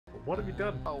What have you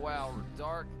done? Oh wow,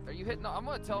 Dark. Are you hitting? I'm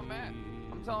gonna tell Matt.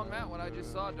 I'm telling Matt what I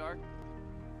just saw, Dark.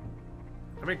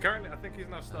 I mean, currently, I think he's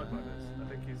now stuck like this. I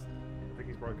think he's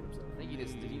broken himself. I think he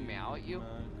just did he meow at you?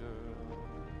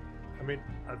 I mean,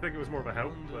 I think it was more of a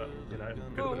help, but you know,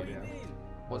 could have been a meow.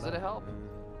 Was it a help?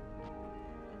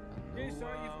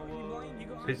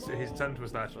 He's turned to a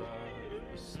statue.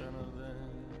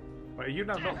 Wait, are you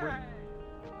now not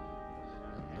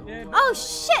breathing? Oh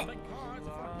shit!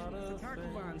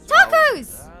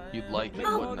 Tacos! You'd like it,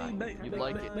 Oh. wouldn't I? You'd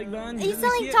like it. Are you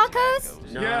selling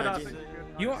tacos? No, Yeah, I that's didn't.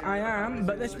 You know what I am,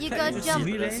 but this You prick go just jump.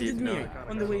 rear-ended me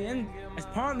on the way in.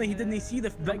 Apparently he didn't see the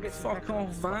big fuck off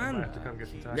I van. have to come get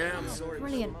some tacos. Yeah, I'm sorry.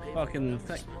 Brilliant. Fucking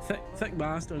thick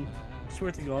bastard.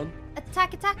 Swear to God.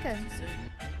 Attack a taco.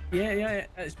 Yeah,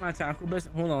 it's my tackle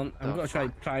business. Hold on, I'm Oh,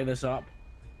 gonna try this up.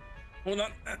 Hold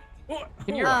on.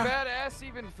 Can your Ah. fat ass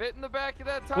even fit in the back of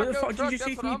that taco What the fuck truck? did you That's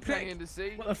say what to me, I'm prick? paying to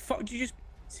see. What the fuck did you just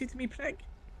say to me, prick?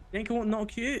 You think I won't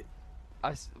knock you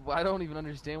out? Well, I don't even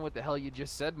understand what the hell you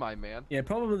just said, my man. Yeah,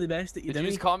 probably best that you Did you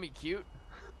didn't. just call me cute?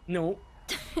 No.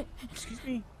 Excuse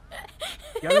me.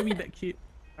 You're a wee bit cute.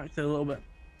 Actually, a little bit.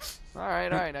 All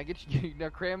right. Now get you. Now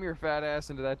cram your fat ass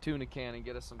into that tuna can and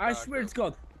get us some. I tacos. swear to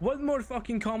God, one more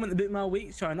fucking comment about my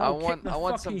weight, son. I I'll kick want the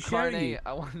some fucking shit out of carne. you.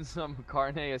 I want some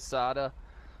carne asada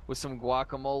with some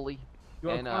guacamole. You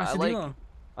want And a I quesadilla?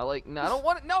 like. No, I don't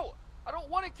want it. No, I don't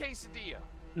want a quesadilla.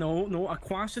 No, a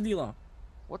quesadilla.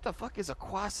 What the fuck is a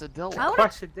quesadilla? I want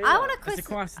Quesadilla. a It's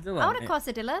a quesadilla. I want a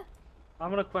quesadilla. I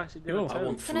want a quesadilla Yo, I too.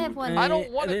 want Can I have food. one? I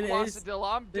don't want a there it is.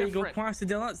 quesadilla. I'm There you go, different.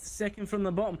 quesadilla. It's the second from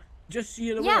the bottom. Just so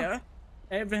you're Yeah. aware,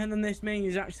 everything in this menu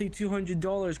is actually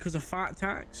 $200 because of fat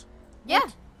tax. Yeah.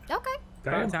 Okay.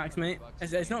 Damn. Fat tax, mate.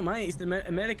 It's not mine. It's the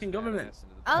American government.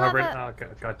 I'll Oh, have really? a. Okay,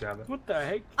 God damn it. What the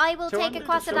heck? I will take a 200 is a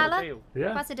sort of quesadilla. deal.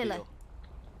 Yeah. Quesadilla.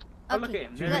 Oh, look Okay. at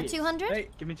him. You There got he is. 200?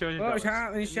 Right. Give me $200. What's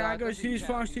happening, It's not Shaggers? gonna be Who's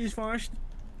first? Who's first?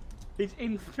 He's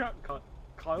in the truck,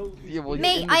 Kyle. Yeah, well,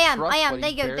 Me, you're in the I am, truck, I am. but There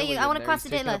he's you go, there you barely go. I want in a there. He's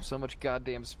taking quesadilla. up so much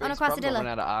goddamn space. I want a Probably quesadilla.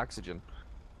 running out of oxygen.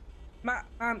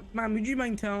 Man, would you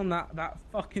mind telling that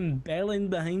fucking bellend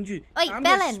behind you? Oi, I'm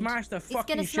bellend. gonna smash the He's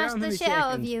fucking gonna shit smash out of the him shit out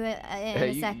of seconds. you in Hey,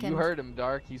 a second. you heard him,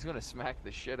 Dark. He's gonna smack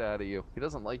the shit out of you. He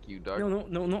doesn't like you, Dark.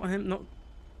 No, not him. Not We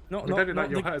don't do that, not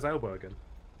you'll the... hurt his elbow again.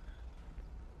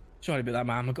 Sorry about that,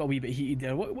 man. I got a wee bit heated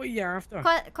there. What are you after?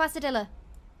 Quesadilla.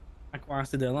 A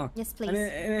quesadilla. Yes, please.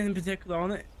 Anything particular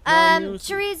on it?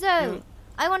 Chorizo.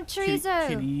 I want chorizo.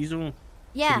 Chorizo.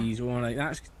 Yeah. Chorizo. All right,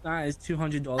 that is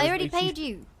 $200. I already paid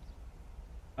you.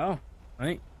 Oh,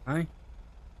 right. Aye.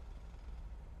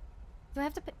 Do I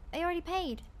have to pay? I already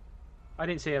paid. I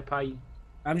didn't see a pay.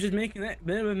 I'm just making it.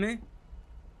 Bear with me.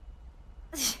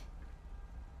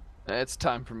 It's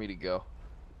time for me to go.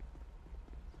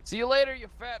 See you later, you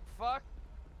fat fuck.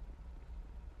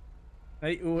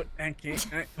 Right. Oh, okay.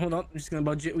 Right, hold on. I'm just gonna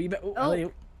budget a wee bit. Oh, Oh.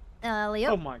 hello. Oh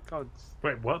Leo. my god.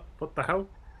 Wait, what? What the hell?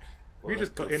 You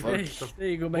just got in. Hey, there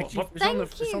you go, big chief. It's on the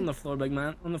Thank it's on you. the floor, big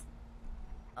man. On the.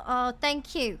 Oh,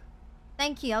 thank you.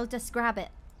 Thank you. I'll just grab it.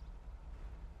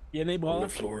 Yeah, no On bother.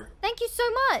 the floor. Thank you so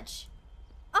much.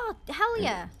 Oh, hell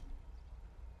yeah.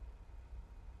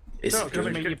 It's No, I Can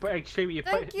mean, we you're, get- you're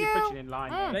Thank you're you. pushing in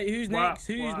line. Mm. Right, who's Wow, next?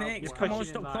 Who's wow, next? you're Come on, pushing in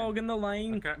stop line. clogging the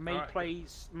line. Okay, Me, alright.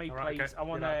 please. Me, Alright, please. okay, I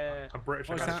want you know, a I'm British.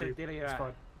 I what's got that? you. It's quesadilla,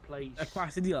 fine. please. A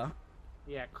quesadilla.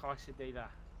 Yeah, quesadilla.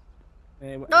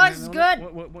 No, it's good.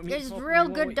 What meat It's sauce do real you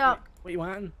want? good, Doc. What you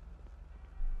want?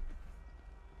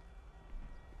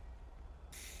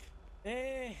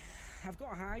 I've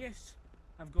got haggis.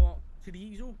 I've got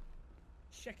chorizo,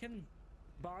 chicken,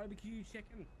 barbecue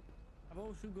chicken. I've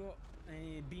also got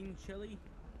bean chili.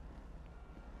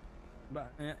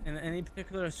 But in any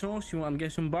particular sauce you want? I'm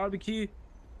getting some barbecue.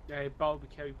 Yeah,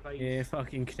 barbecue, please. Yeah,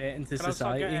 fucking cretin to Can I also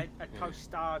society. get a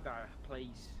tostada,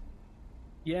 please?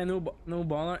 Yeah, no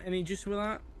bother. Any juice with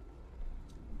that?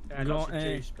 Yeah, Got, lots of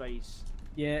juice, please.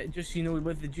 Yeah, just so you know,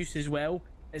 with the juice as well,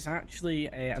 it's actually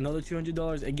another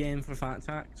 $200 again for fat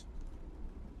tax.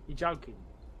 You're joking?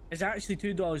 It's actually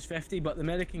 $2.50, but the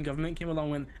American government came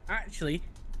along and actually,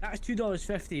 that's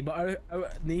 $2.50, but our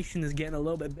nation is getting a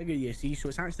little bit bigger, you see, so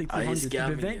it's actually $200 to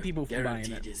prevent people from buying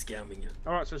Guaranteed it. he's scamming you.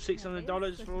 Alright, so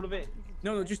 $600 for all of it?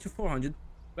 No, just to $400.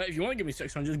 But if you want to give me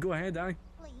 $600, go ahead, aye.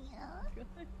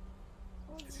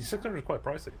 See, 600 is quite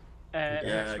pricey. Yeah,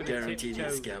 that's with a guaranteed tip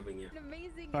he's too. scamming you.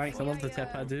 Amazing. Thanks, I love the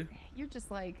tip, I do. You're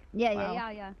just like Yeah, wow.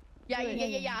 yeah. Yeah, yeah,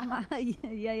 yeah, yeah. Yeah,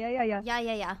 yeah, yeah. Yeah,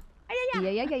 yeah, yeah. Yeah,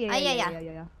 yeah, yeah. Ah, yeah,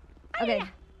 yeah. Okay.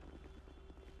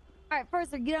 Alright,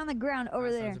 first, get on the ground over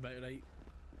That there. sounds about right.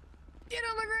 Get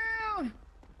on the ground.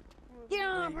 Get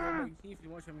on the Right, ground. see if you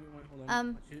watch him, hold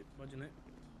on. Watch it, budging it.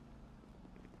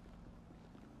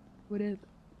 What is?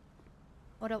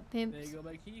 What up, There pimps? you go,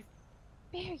 Big Chief.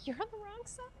 Bear, you're on the wrong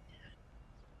side.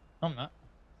 I'm not.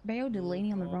 Bear,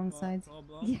 Delaney on the wrong side.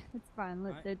 Yeah, it's fine.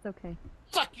 Look, it's okay.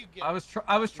 Fuck you, guys.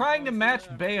 I was trying to match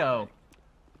Bayo.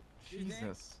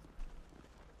 Jesus.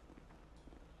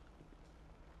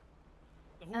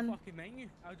 The whole fucking menu.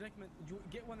 I would recommend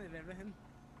get one of everything.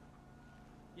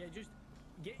 Yeah, just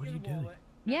get What are your you doing? wallet.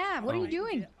 Yeah, what are you and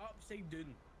doing? get Upside down.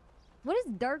 What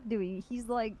is Dark doing? He's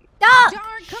like, Dark!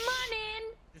 Dark, come on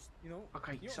in. Just, you know.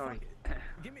 Okay, you know, sorry. fuck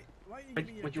it. Give me. Why don't you give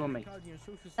me your What do you want credit me? card and your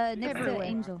social next security to number?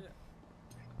 Angel.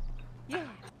 Yeah.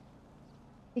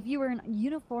 if you were in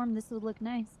uniform, this would look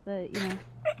nice, but you know,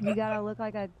 you gotta look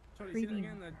like a Sorry, say that creepy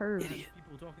again. perv. People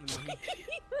talking to me.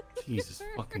 Jesus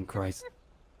fucking Christ.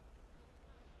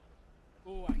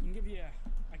 Oh, I can give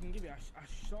you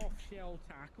a soft shell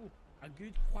tackle, a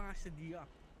good quesadilla,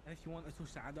 and if you want a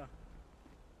tostada.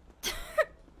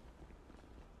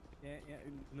 yeah,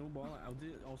 no bother. I'll do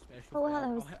it all special. Oh wow, I'll-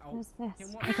 that was I'll- that was fast.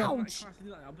 Can what- Okay. Ouch!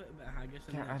 I'll put a bit of haggis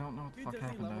in Yeah, there. I don't know what the Good fuck Disney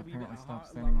happened. I level, wee bit apparently of stopped heart,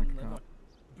 standing like lung, a liver, cop.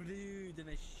 brewed in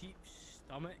a sheep's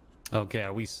stomach. Okay,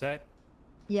 are we set?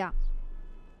 Yeah.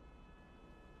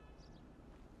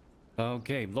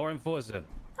 Okay, Lauren Forza,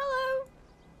 Hello.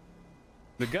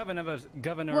 the governor of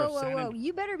Whoa, San whoa, whoa!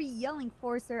 You better be yelling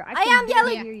for, sir. I can am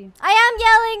barely yelling. Hear you. I am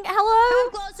yelling.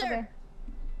 Hello. Come closer. Okay.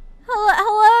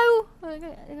 Hello.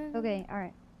 Okay. All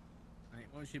right. Right,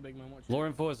 what's your big man? What's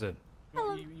Lauren Forza,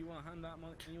 Hello. You want to hand that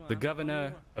money? You wanna the hand that money governor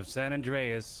over? of San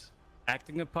Andreas,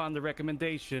 acting upon the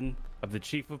recommendation of the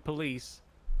chief of police,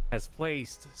 has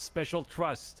placed special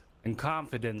trust and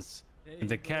confidence There in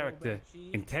the you go, character, Big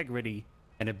Chief. integrity,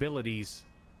 and abilities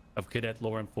of Cadet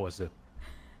Lauren Forza.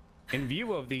 In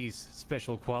view of these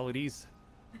special qualities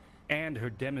and her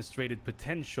demonstrated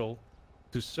potential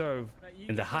to serve Right, you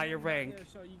in the get higher in there, rank,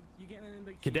 so you getting in,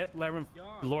 Big Chief? Cadet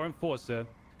Lauren Forza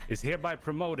is hereby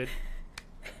promoted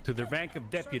to the rank of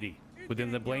deputy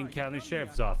within the Blaine County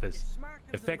Sheriff's Office,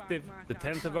 effective the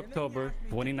 10th of October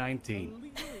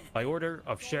 2019, by order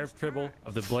of Sheriff Tribble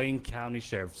of the Blaine County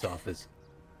Sheriff's Office.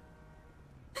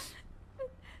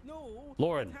 No.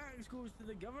 Lauren. Tax goes to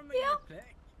the government. Yeah. You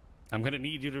prick. I'm gonna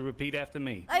need you to repeat after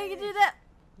me. I can do that.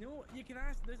 No, you can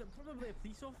ask. There's probably a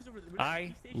police officer at the I,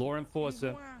 police station. Lauren You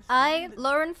Forza, go ask I, them, the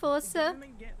Lauren Forster,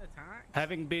 government get the tax.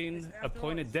 having been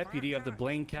appointed deputy of the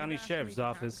Blaine County Sheriff's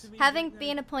Office, having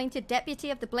been appointed deputy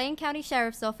of the Blaine County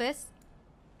Sheriff's Office,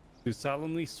 do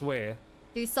solemnly swear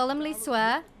do solemnly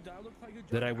swear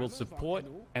that I will support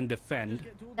and defend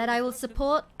that I will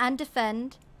support and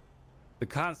defend the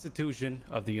Constitution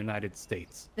of the United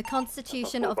States the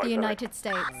Constitution of the United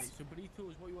States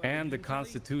and the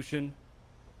Constitution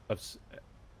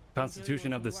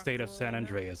of the State of San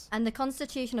Andreas and the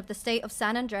Constitution of the State of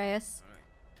San Andreas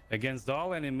against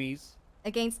all enemies,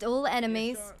 against all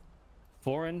enemies,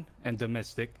 foreign and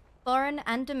domestic, foreign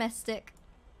and domestic,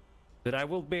 that I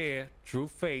will bear true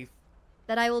faith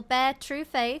that I will bear true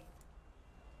faith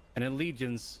and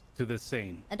allegiance to the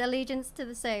same, and allegiance to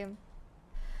the same,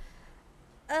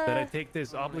 that I take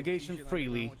this obligation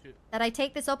freely that I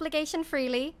take this obligation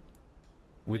freely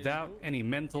without any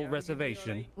mental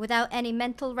reservation without any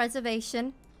mental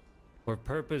reservation or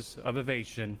purpose of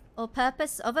evasion, or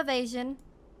purpose of evasion,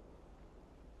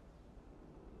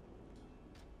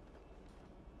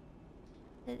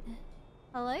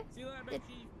 hello? See you later, Big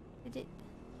Chief. Did it?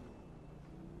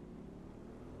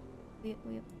 We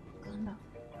Columbo,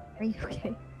 are you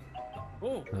okay?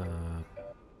 Oh,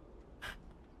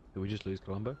 Did we just lose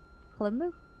Columbo?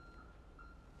 Columbo?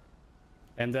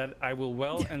 and that I will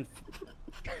well and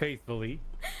faithfully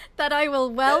that I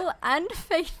will well and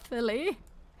faithfully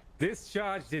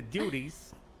discharge the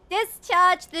duties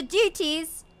discharge the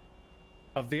duties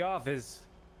of the office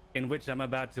in which I'm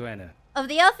about to enter. of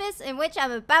the office in which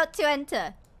I'm about to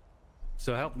enter.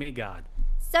 So help me God.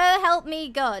 So help me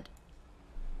God.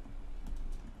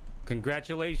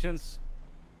 Congratulations,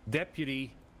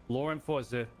 Deputy Lauren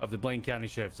Forza of the Blaine County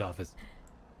Sheriff's Office.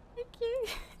 Thank you.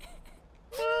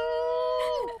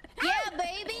 Yeah,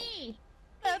 baby.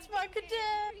 That's my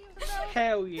cadet.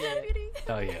 Hell yeah.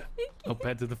 Oh yeah. No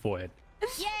pad to the forehead.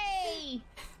 Yay.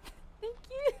 Thank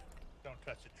you.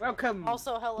 Welcome.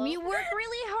 Also, hello. You worked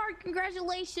really hard.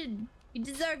 Congratulations. You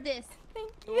deserve this.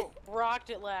 Thank You you. rocked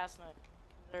it last night.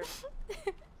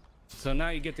 There- So now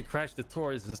you get to crash the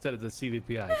tours instead of the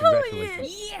CVPI. Hell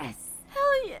Congratulations. Yes.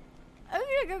 Hell yeah. I'm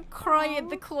gonna go cry in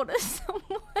the corner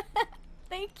somewhere.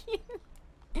 Thank you.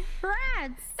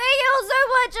 Congrats. Thank you all so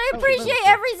much. I appreciate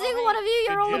every single one of you.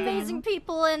 You're all job. amazing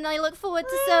people, and I look forward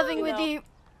to serving with you.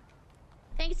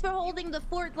 Thanks for holding the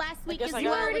fort last week guess as I got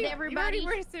well it. with everybody.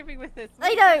 We're serving with this.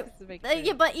 I know.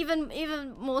 Yeah, but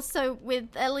even more so with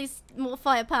at least more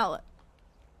firepower.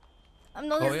 I'm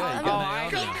not. Oh, yeah, I'm you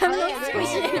not. got an I'm A not on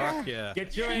squishy. there. Fuck yeah.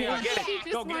 Get your A. Get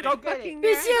it. Go get it.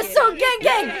 It's your song, gang,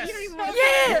 gang.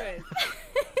 Yeah.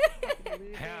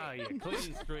 Hell yeah.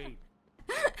 Clean street.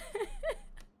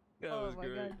 That Oh was my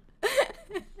great.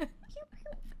 god.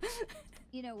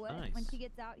 You know what? When Nice. she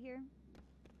gets out here,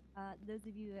 those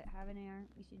of you that have an AR,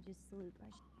 we should just salute.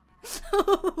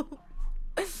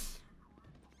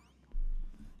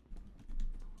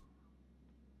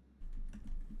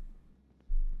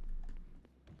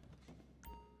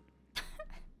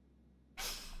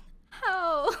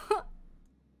 How?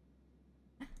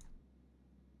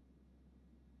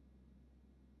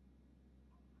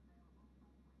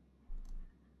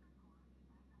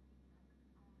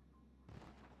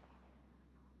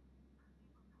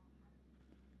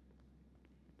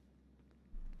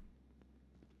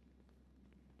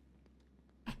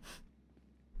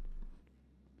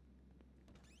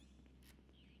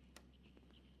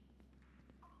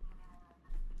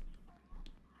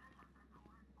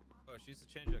 Oh, she used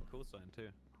to change her call sign too.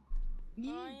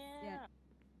 Oh, Yeah.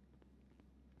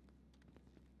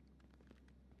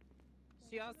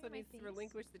 She also needs to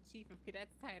relinquish the chief of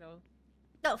cadets title.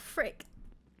 Oh frick.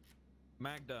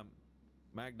 Magdum.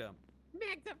 Magdum.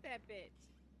 Magged up that bitch.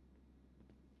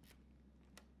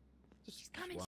 She's coming.